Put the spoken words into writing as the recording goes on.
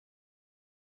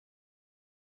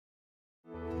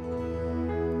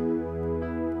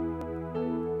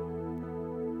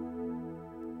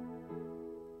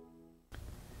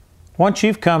Once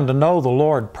you've come to know the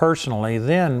Lord personally,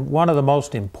 then one of the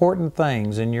most important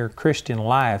things in your Christian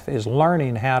life is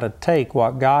learning how to take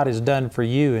what God has done for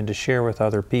you and to share with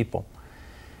other people.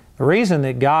 The reason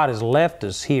that God has left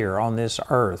us here on this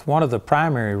earth, one of the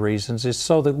primary reasons, is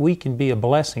so that we can be a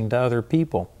blessing to other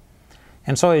people.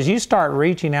 And so as you start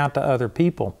reaching out to other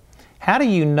people, how do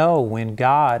you know when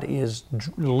God is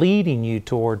leading you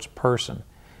towards a person?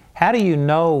 How do you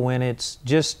know when it's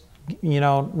just,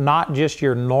 not just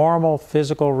your normal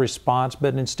physical response,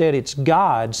 but instead it's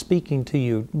God speaking to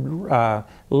you,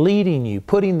 leading you,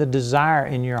 putting the desire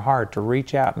in your heart to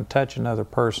reach out and touch another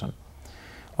person?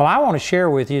 Well, I want to share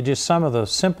with you just some of the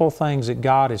simple things that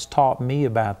God has taught me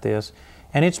about this,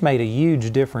 and it's made a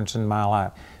huge difference in my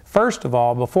life. First of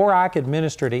all, before I could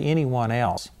minister to anyone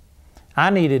else, I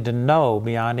needed to know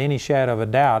beyond any shadow of a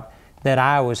doubt that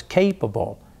I was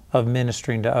capable of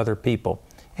ministering to other people.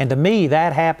 And to me,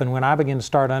 that happened when I began to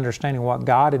start understanding what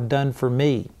God had done for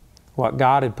me, what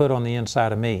God had put on the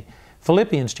inside of me.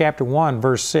 Philippians chapter 1,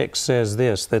 verse 6 says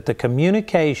this, that the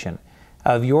communication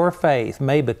of your faith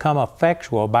may become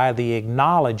effectual by the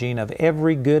acknowledging of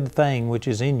every good thing which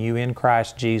is in you in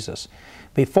Christ Jesus.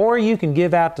 Before you can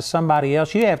give out to somebody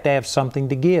else, you have to have something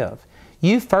to give.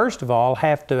 You first of all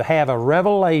have to have a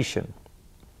revelation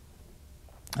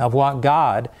of what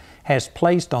God has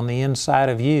placed on the inside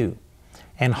of you.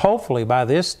 And hopefully by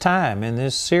this time in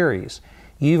this series,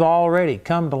 you've already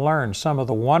come to learn some of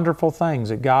the wonderful things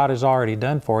that God has already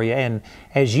done for you. And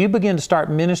as you begin to start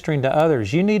ministering to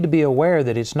others, you need to be aware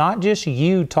that it's not just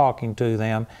you talking to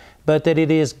them, but that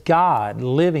it is God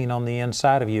living on the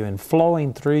inside of you and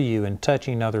flowing through you and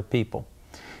touching other people.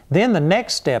 Then the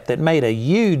next step that made a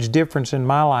huge difference in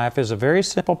my life is a very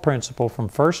simple principle from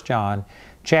 1 John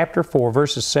chapter 4,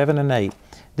 verses 7 and 8.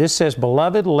 This says,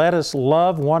 "Beloved, let us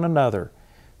love one another.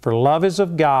 For love is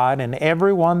of God, and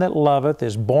every one that loveth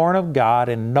is born of God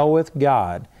and knoweth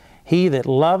God. He that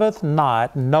loveth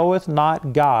not knoweth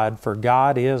not God, for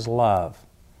God is love."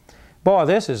 Boy,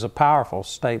 this is a powerful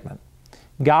statement.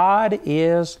 God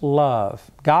is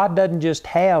love. God doesn't just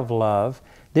have love.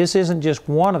 This isn't just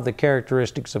one of the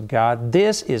characteristics of God.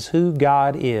 This is who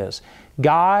God is.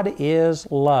 God is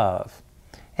love.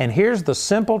 And here's the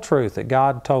simple truth that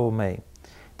God told me,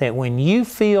 that when you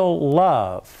feel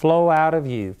love flow out of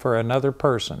you for another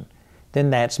person,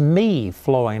 then that's me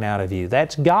flowing out of you.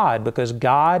 That's God, because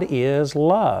God is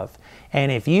love.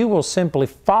 And if you will simply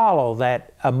follow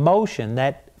that emotion,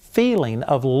 that feeling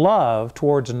of love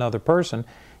towards another person,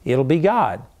 it'll be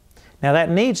God. Now that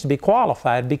needs to be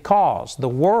qualified because the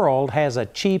world has a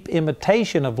cheap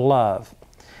imitation of love.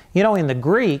 In the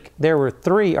Greek, there were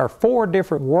 3 or 4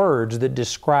 different words that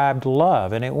described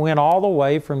love, and it went all the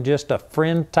way from just a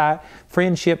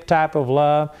friendship type of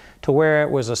love to where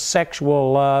it was a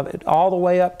sexual love, all the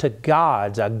way up to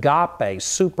God's agape,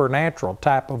 supernatural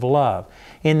type of love.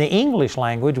 In the English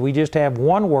language, we just have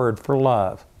one word for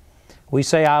love. We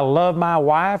say, I love my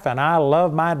wife, and I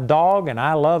love my dog, and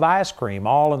I love ice cream,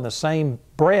 all in the same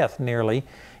breath nearly.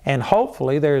 And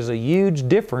hopefully there's a huge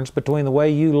difference between the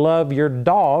way you love your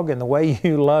dog and the way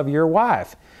you love your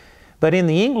wife. But in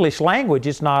the English language,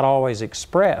 it's not always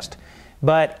expressed.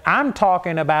 But I'm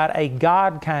talking about a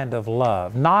God kind of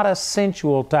love, not a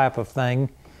sensual type of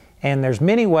thing. And there's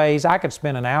many ways, I could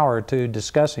spend an hour or two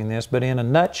discussing this, but in a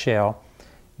nutshell,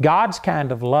 God's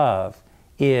kind of love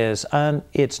is,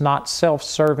 it's not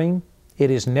self-serving.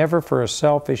 It is never for a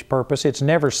selfish purpose. It's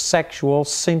never sexual,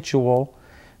 sensual,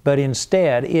 but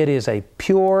instead it is a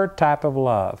pure type of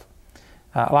love.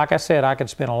 Like I said, I could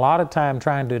spend a lot of time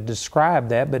trying to describe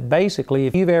that, but basically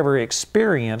if you've ever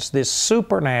experienced this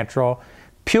supernatural,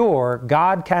 pure,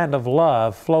 God kind of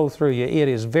love flow through you, it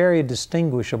is very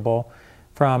distinguishable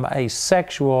from a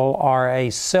sexual or a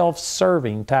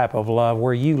self-serving type of love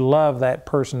where you love that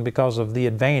person because of the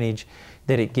advantage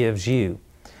that it gives you.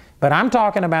 But I'm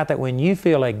talking about that when you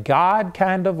feel a God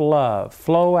kind of love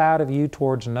flow out of you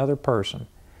towards another person,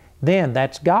 then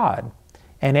that's God.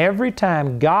 And every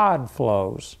time God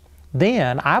flows,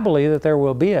 then I believe that there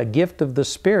will be a gift of the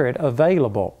Spirit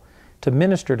available to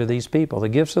minister to these people. The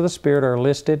gifts of the Spirit are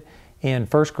listed in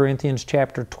 1 Corinthians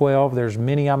chapter 12. There's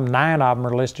many of them, 9 of them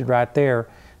are listed right there.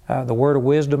 The word of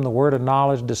wisdom, the word of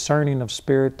knowledge, discerning of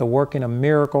spirit, the working of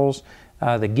miracles,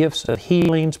 the gifts of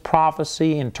healings,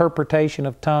 prophecy, interpretation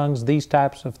of tongues, these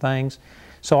types of things.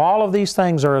 So all of these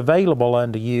things are available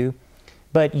unto you.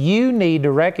 But you need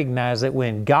to recognize that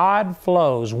when God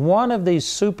flows, one of these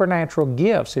supernatural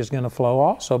gifts is going to flow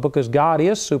also, because God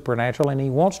is supernatural and He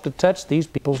wants to touch these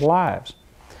people's lives.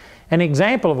 An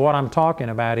example of what I'm talking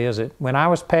about is that when I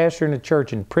was pastoring a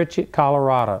church in Pritchett,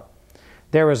 Colorado,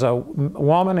 There was a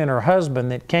woman and her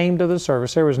husband that came to the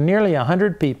service. There was nearly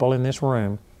 100 people in this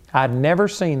room. I'd never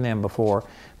seen them before.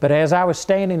 But as I was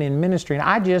standing in ministry,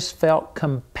 I just felt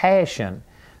compassion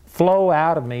flow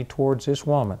out of me towards this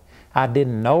woman. I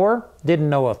didn't know her, didn't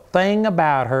know a thing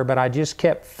about her, but I just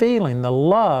kept feeling the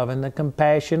love and the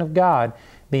compassion of God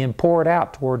being poured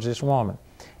out towards this woman.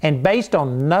 And based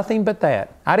on nothing but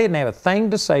that, I didn't have a thing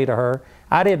to say to her.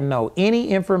 I didn't know any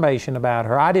information about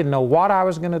her. I didn't know what I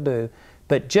was going to do.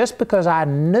 But just because I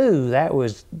knew that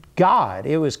was God,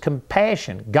 it was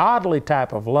compassion, godly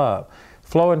type of love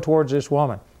flowing towards this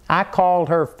woman, I called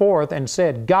her forth and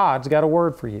said, God's got a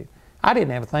word for you. I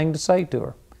didn't have a thing to say to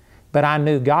her, but I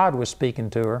knew God was speaking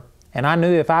to her, and I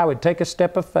knew if I would take a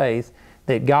step of faith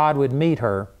that God would meet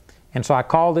her. And so I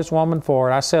called this woman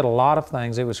forward. I said a lot of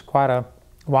things. It was quite a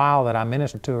while that I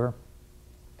ministered to her.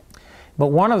 But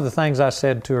one of the things I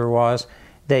said to her was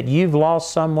that you've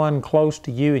lost someone close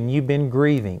to you and you've been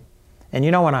grieving. And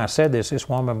you know, when I said this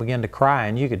woman began to cry,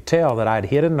 and you could tell that I'd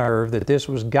hit a nerve, that this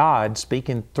was God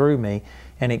speaking through me,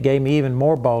 and it gave me even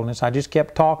more boldness. I just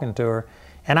kept talking to her.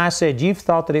 And I said, you've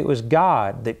thought that it was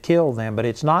God that killed them, but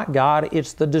it's not God,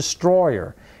 it's the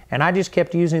destroyer. And I just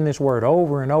kept using this word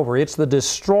over and over. It's the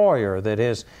destroyer that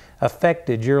has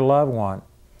affected your loved one.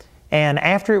 And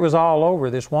after it was all over,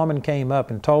 this woman came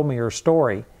up and told me her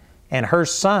story. And her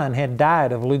son had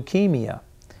died of leukemia.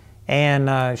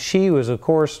 And she was, of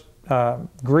course,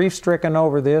 grief-stricken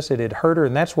over this. It had hurt her,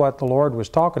 and that's what the Lord was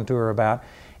talking to her about.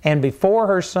 And before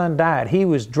her son died, he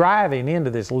was driving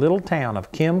into this little town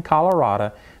of Kim,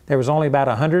 Colorado. There was only about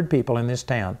 100 people in this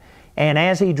town. And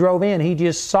as he drove in, he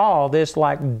just saw this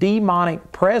like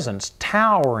demonic presence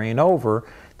towering over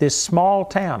this small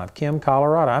town of Kim,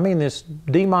 Colorado. I mean, this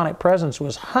demonic presence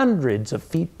was hundreds of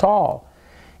feet tall.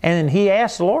 And he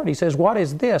asked the Lord, he says, what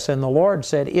is this? And the Lord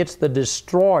said, it's the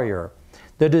destroyer.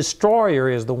 The destroyer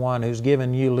is the one who's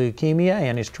given you leukemia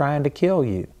and is trying to kill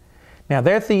you. Now,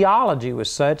 their theology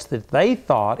was such that they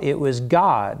thought it was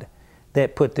God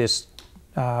that put this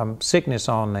sickness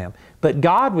on them. But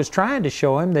God was trying to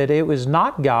show him that it was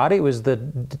not God, it was the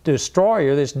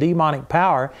destroyer, this demonic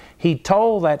power. He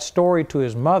told that story to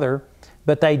his mother,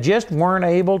 but they just weren't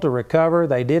able to recover.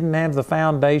 They didn't have the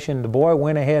foundation. The boy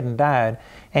went ahead and died.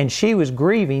 And she was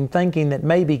grieving, thinking that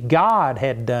maybe God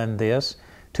had done this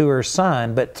to her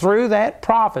son. But through that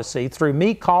prophecy, through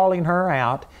me calling her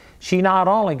out, she not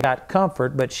only got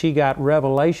comfort, but she got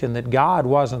revelation that God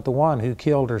wasn't the one who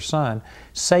killed her son.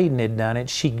 Satan had done it.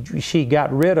 She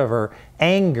got rid of her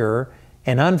anger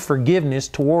and unforgiveness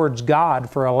towards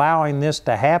God for allowing this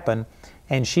to happen,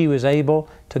 and she was able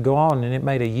to go on, and it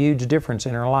made a huge difference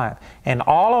in her life. And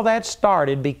all of that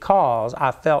started because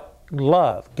I felt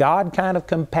love, God kind of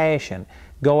compassion,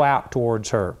 go out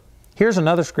towards her. Here's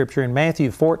another scripture in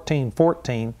Matthew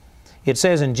 14:14. It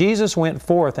says, and Jesus went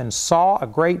forth and saw a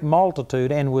great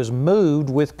multitude and was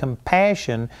moved with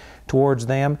compassion towards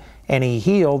them, and He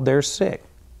healed their sick.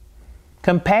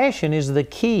 Compassion is the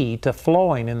key to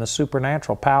flowing in the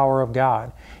supernatural power of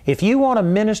God. If you want to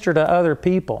minister to other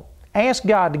people, ask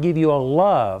God to give you a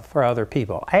love for other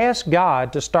people. Ask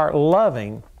God to start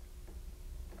loving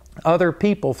other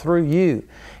people through you.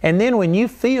 And then when you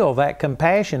feel that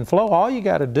compassion flow, all you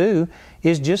got to do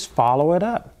is just follow it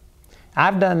up.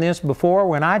 I've done this before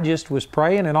when I just was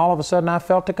praying and all of a sudden I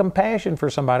felt a compassion for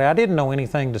somebody. I didn't know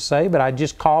anything to say, but I'd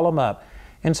just call them up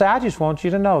and say, I just want you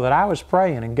to know that I was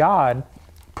praying and God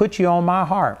put you on my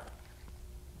heart.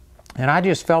 And I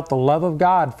just felt the love of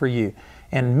God for you.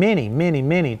 And many, many,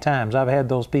 many times I've had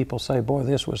those people say, boy,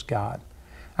 this was God.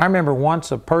 I remember once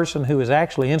a person who was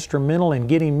actually instrumental in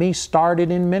getting me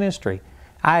started in ministry.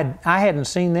 I hadn't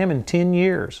seen them in 10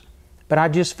 years. But I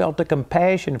just felt a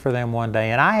compassion for them one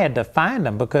day, and I had to find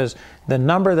them because the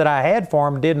number that I had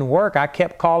for them didn't work. I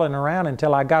kept calling around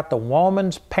until I got the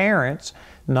woman's parents'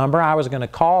 number. I was going to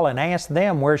call and ask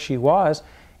them where she was,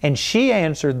 and she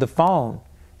answered the phone.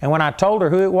 And when I told her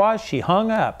who it was, she hung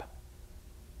up.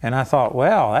 And I thought,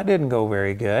 well, that didn't go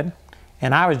very good.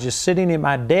 And I was just sitting at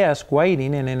my desk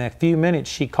waiting, and in a few minutes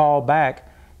she called back,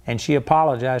 and she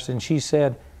apologized, and she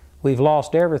said, we've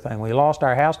lost everything. We lost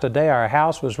our house today. Our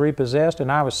house was repossessed,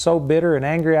 and I was so bitter and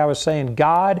angry. I was saying,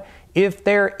 God, if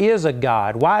there is a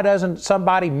God, why doesn't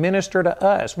somebody minister to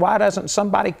us? Why doesn't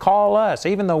somebody call us?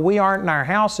 Even though we aren't in our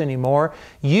house anymore,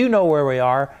 you know where we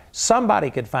are.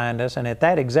 Somebody could find us. And at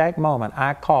that exact moment,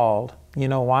 I called. You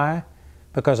know why?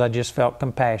 Because I just felt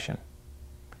compassion.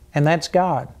 And that's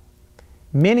God.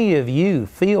 Many of you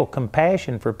feel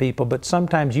compassion for people, but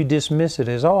sometimes you dismiss it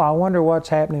as, oh, I wonder what's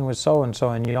happening with so-and-so,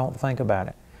 and you don't think about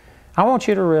it. I want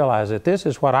you to realize that this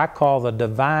is what I call the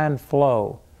divine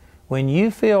flow. When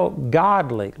you feel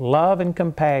godly love and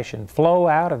compassion flow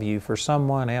out of you for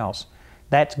someone else,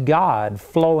 that's God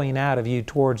flowing out of you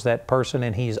towards that person,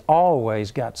 and He's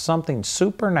always got something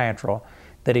supernatural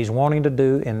that He's wanting to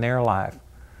do in their life.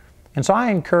 And so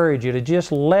I encourage you to just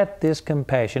let this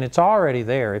compassion, it's already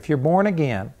there. If you're born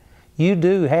again, you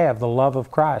do have the love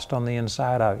of Christ on the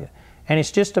inside of you. And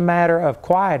it's just a matter of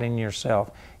quieting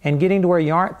yourself and getting to where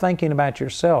you aren't thinking about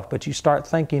yourself, but you start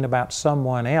thinking about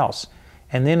someone else.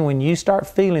 And then when you start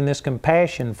feeling this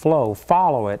compassion flow,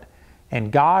 follow it,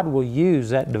 and God will use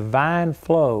that divine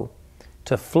flow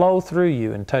to flow through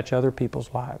you and touch other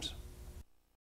people's lives.